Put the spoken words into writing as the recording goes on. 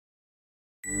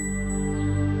Good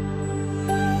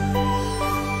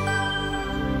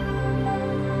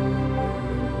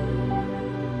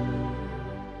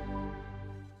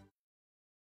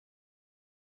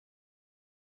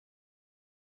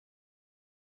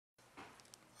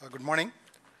morning.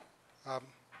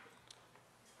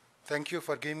 Thank you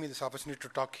for giving me this opportunity to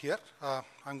talk here.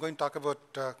 I'm going to talk about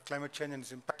climate change and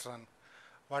its impacts on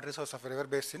water resource of a river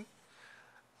basin.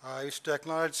 I wish to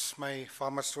acknowledge my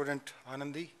former student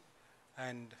Anandi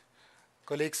and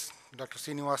colleagues Dr.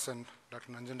 Srinivas and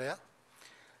Dr. Nanjundaya.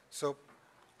 So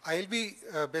I'll be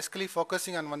basically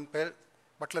focusing on one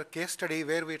particular case study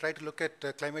where we try to look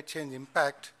at climate change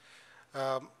impact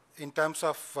in terms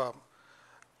of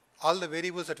all the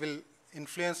variables that will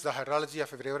influence the hydrology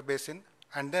of a river basin,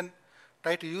 and then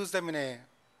try to use them in a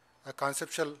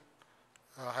conceptual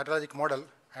hydrologic model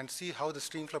and see how the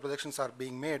stream flow projections are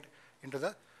being made into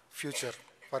the future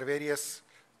for various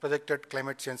projected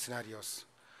climate change scenarios.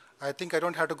 I think I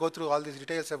don't have to go through all these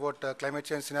details about climate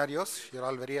change scenarios. You're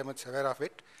all very much aware of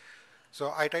it.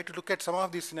 So I try to look at some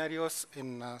of these scenarios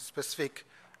in specific,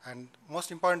 and most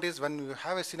important is when you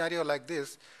have a scenario like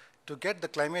this, to get the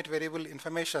climate variable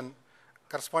information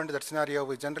corresponding to that scenario,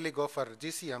 we generally go for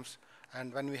GCMs.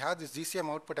 And when we have this GCM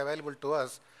output available to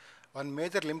us, one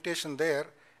major limitation there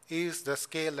is the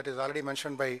scale that is already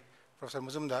mentioned by Professor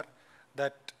Muzumdar,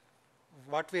 that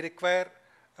what we require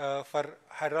for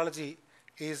hydrology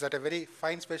is at a very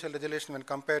fine spatial resolution when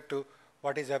compared to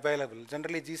what is available.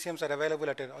 Generally, GCMs are available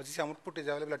at GCM output is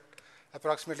available at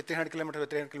approximately 300 kilometer to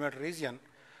 300 kilometer region,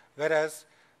 whereas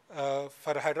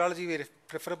for hydrology, we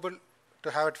preferable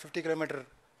to have at 50 kilometer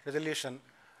resolution.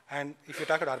 And if you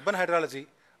talk about urban hydrology,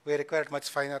 we require much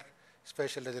finer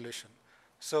spatial resolution.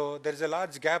 So there is a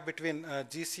large gap between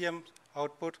GCM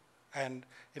output and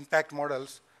impact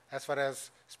models as far as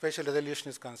spatial resolution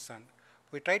is concerned.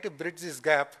 We try to bridge this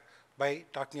gap by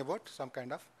talking about some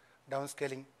kind of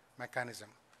downscaling mechanism.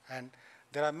 And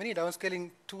there are many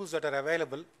downscaling tools that are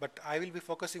available, but I will be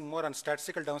focusing more on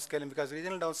statistical downscaling because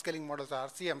regional downscaling models are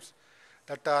RCMs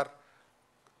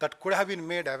that could have been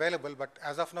made available, but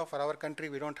as of now for our country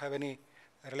we don't have any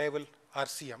reliable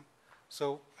RCM.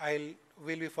 So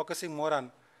we'll be focusing more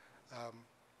on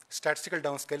statistical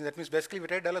downscaling. That means basically we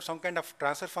try to develop some kind of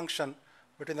transfer function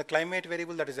between the climate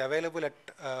variable that is available at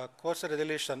coarser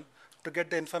resolution to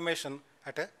get the information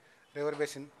at a river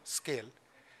basin scale.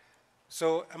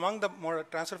 So among the more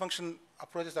transfer function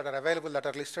approaches that are available that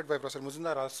are listed by Professor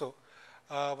Muzumdar also,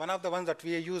 one of the ones that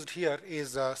we used here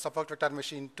is support vector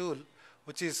machine tool,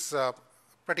 which is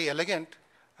pretty elegant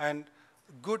and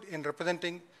good in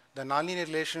representing the nonlinear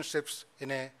relationships in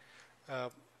a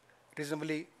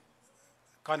reasonably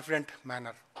confident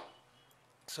manner.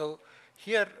 So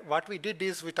here what we did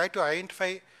is we tried to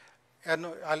identify, and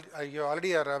you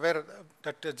already are aware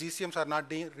that GCMs are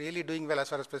not really doing well as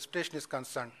far as precipitation is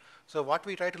concerned. So what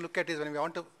we try to look at is when we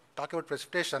want to talk about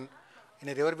precipitation in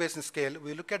a river basin scale,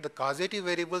 we look at the causative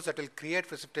variables that will create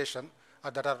precipitation or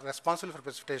that are responsible for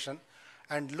precipitation,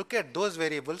 and look at those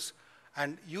variables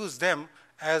and use them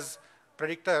as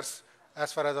predictors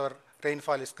as far as our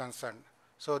rainfall is concerned.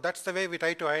 So that's the way we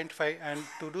try to identify, and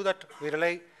to do that we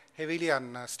rely heavily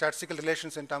on statistical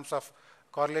relations in terms of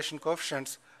correlation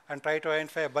coefficients and try to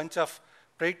identify a bunch of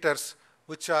predictors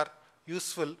which are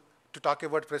useful to talk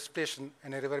about precipitation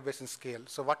in a river basin scale.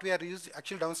 So what we are using,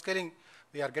 actually downscaling,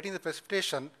 we are getting the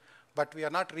precipitation, but we are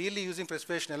not really using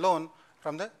precipitation alone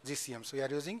from the GCMs. We are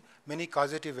using many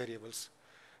causative variables.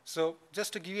 So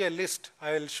just to give you a list,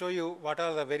 I will show you what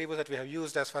are the variables that we have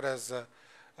used as far as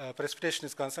precipitation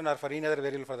is concerned, or for any other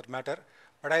variable for that matter.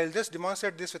 But I will just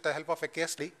demonstrate this with the help of a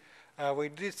case study. We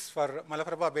did this for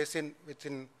Malaprabha Basin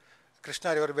within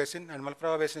Krishna River Basin, and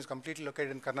Malaprabha Basin is completely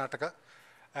located in Karnataka.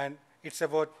 And it's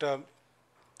about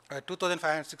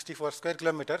 2,564 square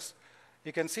kilometers.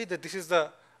 You can see that this is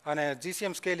the, on a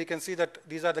GCM scale, you can see that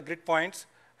these are the grid points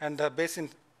and the basin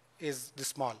is this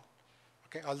small.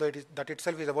 Okay, although that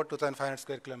itself is about 2,500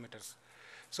 square kilometers.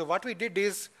 So what we did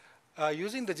is,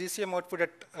 using the GCM output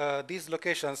at these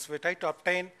locations, we tried to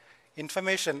obtain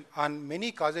information on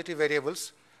many causative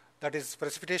variables, that is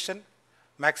precipitation,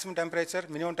 maximum temperature,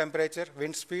 minimum temperature,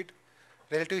 wind speed,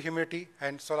 relative humidity,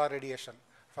 and solar radiation.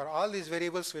 For all these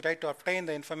variables, we try to obtain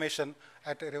the information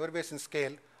at a river basin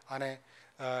scale on a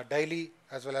daily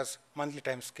as well as monthly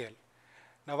time scale.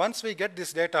 Now, once we get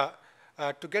this data,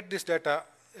 to get this data,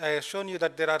 I have shown you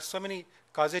that there are so many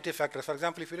causative factors. For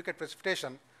example, if you look at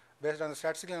precipitation, based on the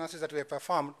statistical analysis that we have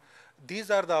performed, these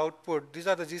are the output, these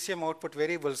are the GCM output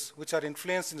variables which are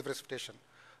influencing the precipitation.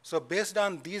 So based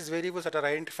on these variables that are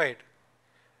identified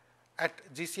at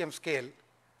GCM scale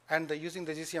and using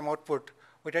the GCM output,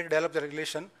 we try to develop the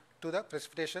relation to the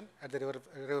precipitation at the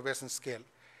river basin scale.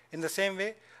 In the same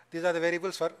way, these are the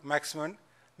variables for maximum and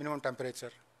minimum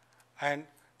temperature. And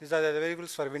these are the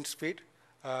variables for wind speed.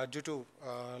 Due to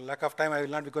lack of time, I will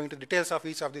not be going to details of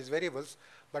each of these variables,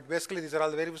 but basically these are all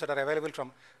the variables that are available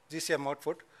from GCM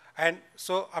output. And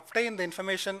so obtain the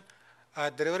information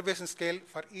at the river basin scale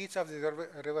for each of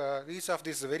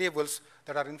these variables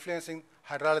that are influencing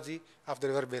hydrology of the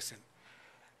river basin.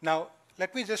 Now,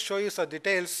 let me just show you some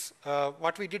details.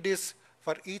 What we did is,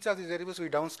 for each of these variables, we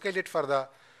downscaled it for the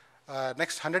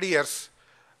next 100 years,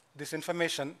 this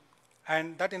information.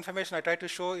 And that information I try to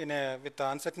show with the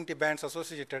uncertainty bands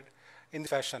associated in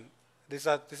this fashion. This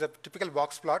is a typical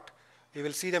box plot. You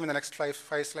will see them in the next five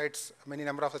slides, many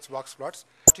number of such box plots.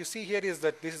 What you see here is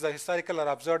that this is the historical or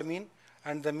observed mean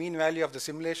and the mean value of the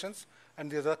simulations, and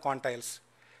these are the quantiles.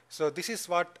 So this is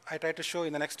what I try to show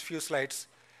in the next few slides.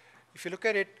 If you look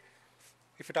at it,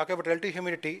 if you talk about relative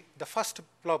humidity, the first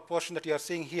portion that you are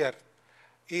seeing here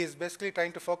is basically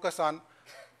trying to focus on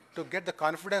to get the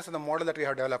confidence in the model that we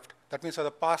have developed. That means for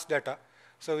the past data.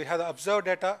 So we have the observed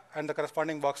data and the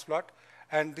corresponding box plot,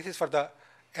 and this is for the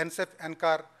NCEP,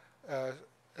 NCAR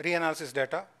reanalysis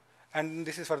data, and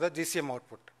this is for the GCM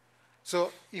output.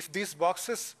 So if these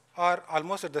boxes are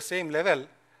almost at the same level,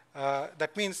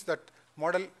 that means that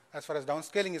model, as far as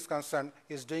downscaling is concerned,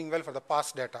 is doing well for the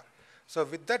past data. So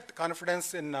with that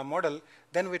confidence in a model,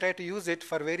 then we try to use it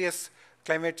for various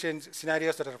climate change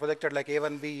scenarios that are projected, like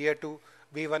A1B, A2,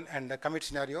 B1, and the commit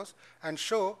scenarios, and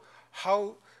show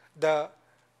how the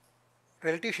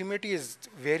relative humidity is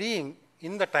varying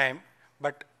in the time.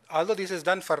 But although this is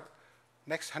done for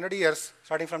next 100 years,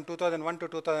 starting from 2001 to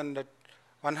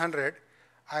 2100,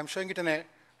 I am showing it in a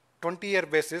 20-year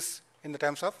basis in the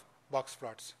terms of box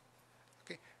plots.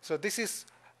 Okay. So this is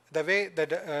the way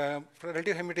that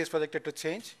relative humidity is projected to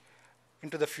change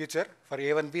into the future for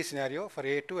A1B scenario, for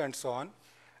A2, and so on.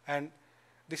 And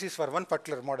this is for one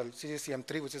particular model,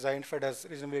 CGCM3, which is identified as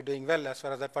reasonably doing well as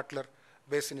far as that particular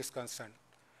basin is concerned.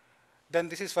 Then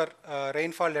this is for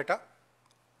rainfall data,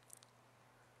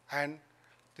 and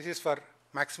this is for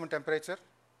maximum temperature,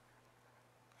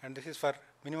 and this is for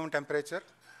minimum temperature,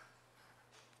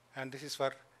 and this is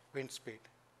for wind speed.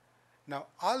 Now,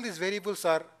 all these variables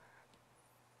are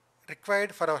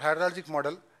required for our hydrologic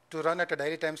model to run at a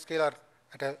daily time scale or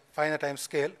at a finer time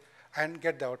scale and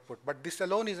get the output. But this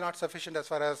alone is not sufficient as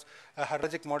far as a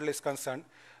hydrologic model is concerned,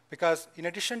 because in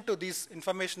addition to this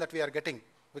information that we are getting,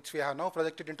 which we have now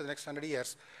projected into the next 100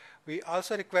 years, we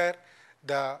also require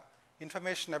the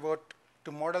information about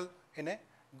to model in a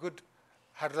good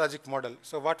hydrologic model.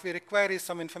 So what we require is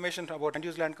some information about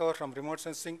unused land cover from remote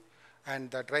sensing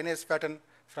and the drainage pattern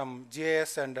from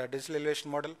GIS and digital elevation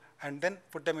model, and then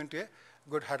put them into a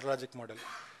good hydrologic model.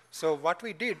 So what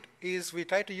we did is we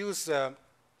tried to use a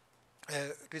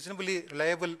reasonably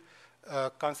reliable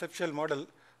conceptual model,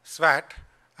 SWAT,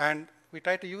 and we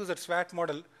tried to use that SWAT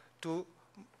model to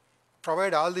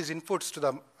provide all these inputs to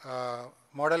the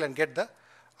model and get the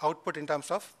output in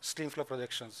terms of stream flow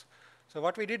projections. So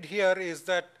what we did here is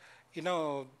that,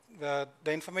 the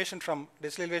information from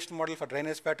digital elevation model for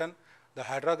drainage pattern, the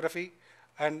hydrography,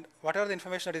 and whatever the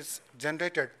information that is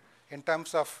generated in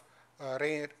terms of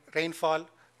rainfall,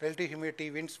 relative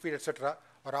humidity, wind speed, etc.,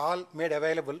 are all made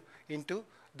available into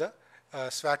the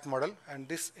SWAT model. And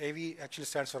this AV actually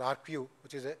stands for RPU,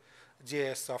 which is a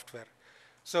GIS software.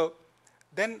 So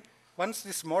then once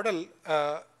this model,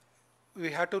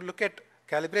 we have to look at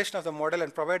calibration of the model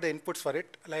and provide the inputs for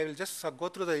it. I will just go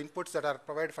through the inputs that are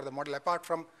provided for the model, apart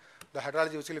from the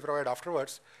hydrology, which we will provide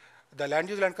afterwards. The land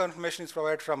use land cover information is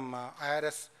provided from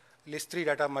IRS list 3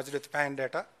 data merged with PAN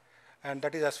data, and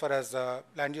that is as far as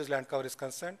land use land cover is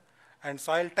concerned. And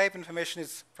soil type information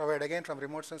is provided again from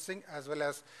remote sensing, as well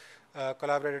as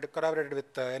collaborated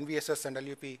with NVSS and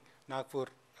LUP Nagpur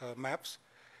maps.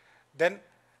 Then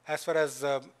as far as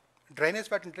drainage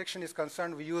pattern detection is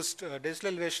concerned, we used digital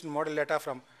elevation model data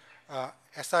from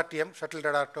SRTM, Shuttle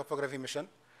Radar Topography Mission,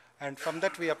 and from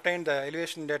that we obtained the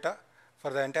elevation data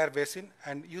for the entire basin.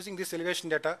 And using this elevation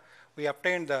data, we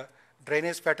obtained the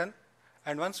drainage pattern.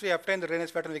 And once we obtain the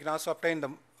drainage pattern, we can also obtain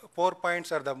the pore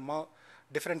points, or the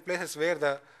different places where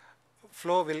the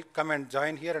flow will come and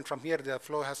join here, and from here the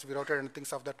flow has to be routed and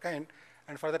things of that kind.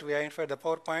 And for that we identify the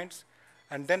pore points,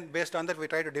 and then based on that we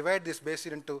try to divide this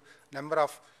basin into number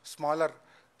of smaller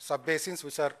sub-basins,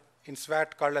 which are in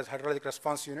SWAT called as hydrologic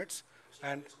response units.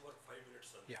 And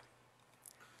yeah,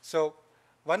 so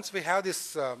once we have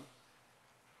this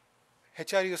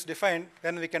HRUs defined,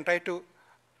 then we can try to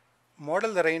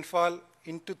model the rainfall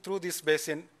through this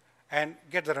basin and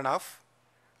get the runoff.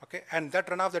 Okay, and that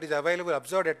runoff that is available,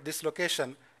 observed at this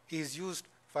location, is used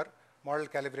for model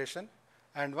calibration.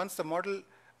 And once the model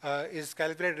is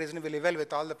calibrated reasonably well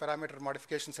with all the parameter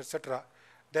modifications, etc.,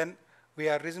 then we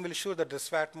are reasonably sure that the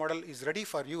SWAT model is ready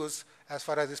for use as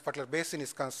far as this particular basin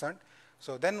is concerned.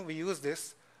 So then we use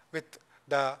this with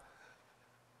the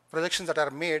projections that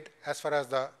are made as far as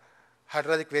the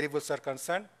hydraulic variables are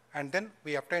concerned, and then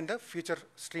we obtain the future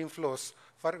stream flows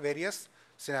for various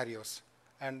scenarios,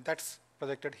 and that's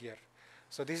projected here.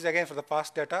 So this is again for the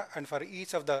past data, and for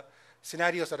each of the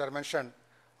scenarios that are mentioned,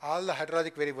 all the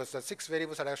hydraulic variables, the 6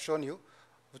 variables that I have shown you,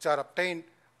 which are obtained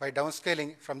by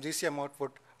downscaling from GCM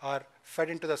output, are fed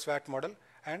into the SWAT model,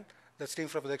 and the stream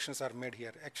flow projections are made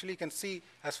here. Actually, you can see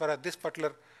as far as this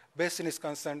particular basin is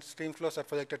concerned, stream flows are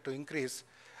projected to increase,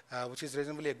 which is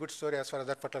reasonably a good story as far as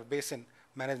that particular basin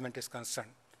management is concerned.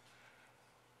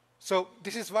 So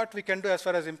this is what we can do as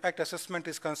far as impact assessment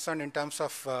is concerned in terms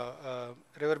of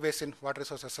river basin water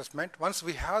resource assessment. Once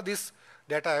we have this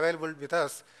data available with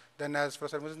us, then as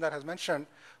Professor Muzumdar has mentioned,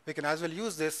 we can as well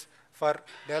use this for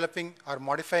developing or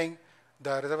modifying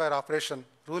the reservoir operation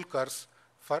rule curves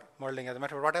for modeling. As a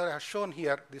matter of fact, whatever I have shown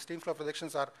here, the stream flow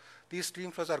projections are, these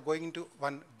stream flows are going into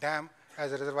one dam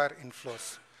as a reservoir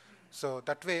inflows. So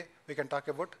that way we can talk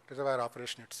about reservoir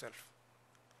operation itself.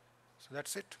 So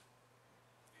that's it.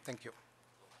 Thank you.